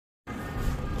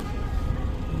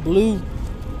Blue.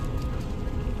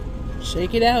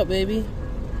 Shake it out, baby.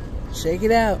 Shake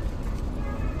it out.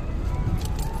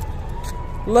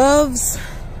 Love's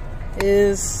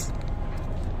is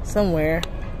somewhere.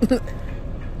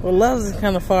 Well, Love's is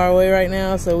kind of far away right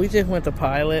now, so we just went to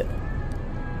Pilot.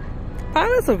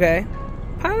 Pilot's okay.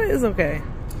 Pilot is okay.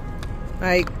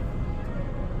 Like,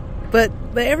 but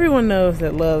everyone knows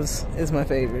that Love's is my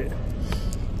favorite.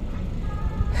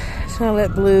 So I'll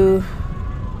let Blue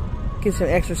get some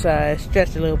exercise,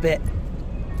 stretch a little bit.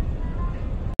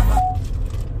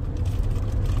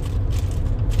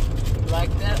 Like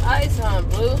that ice, huh,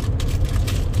 Blue?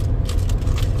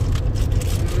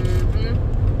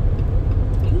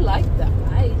 You like the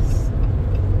ice.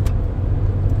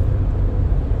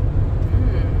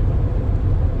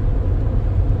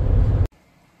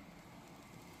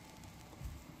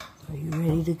 Are you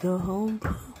ready to go home,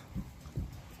 Blue?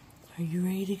 Are you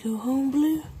ready to go home,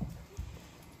 Blue?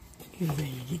 You're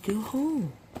ready to go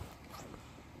home.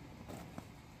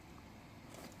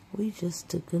 We just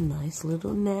took a nice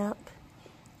little nap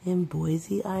in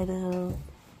Boise, Idaho. And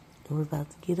we're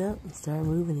about to get up and start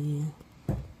moving again.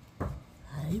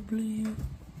 Hi, Blue.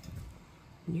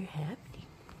 You're happy.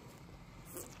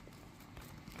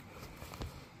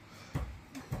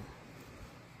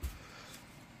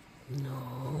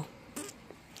 No.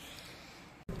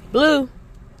 Blue,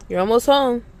 you're almost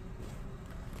home.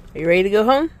 Are you ready to go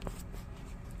home?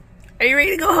 Are you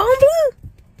ready to go home, Blue?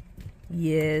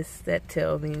 Yes, that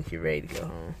tells me you're ready to go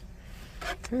home.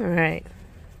 Alright.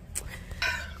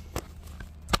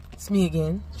 It's me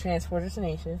again, Transporter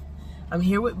Tinisha. I'm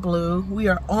here with Blue. We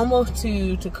are almost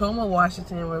to Tacoma,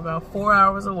 Washington. We're about 4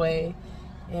 hours away.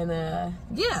 And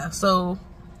yeah, so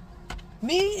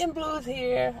me and Blue's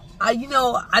here. I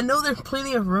know there's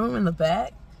plenty of room in the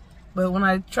back, but when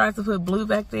I tried to put Blue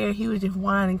back there, he would just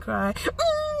whine and cry.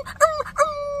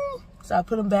 So I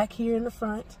put him back here in the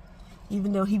front,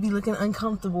 even though he be looking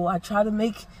uncomfortable. I try to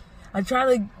make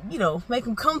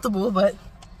him comfortable, but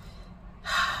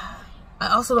I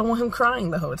also don't want him crying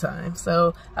the whole time.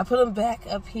 So I put him back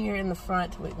up here in the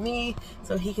front with me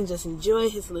so he can just enjoy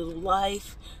his little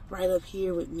life right up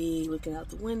here with me, looking out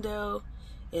the window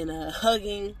and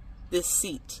hugging this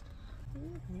seat.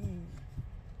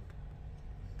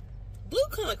 Blue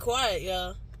kind of quiet,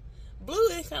 y'all. Blue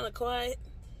is kind of quiet.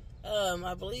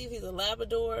 I believe he's a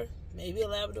Labrador, maybe a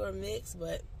Labrador mix,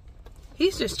 but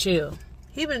he's just chill.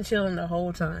 He's been chilling the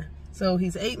whole time. So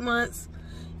he's 8 months,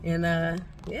 and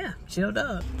yeah, chill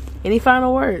dog. Any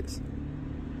final words?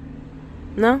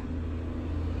 No?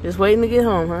 Just waiting to get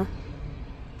home, huh?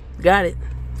 Got it.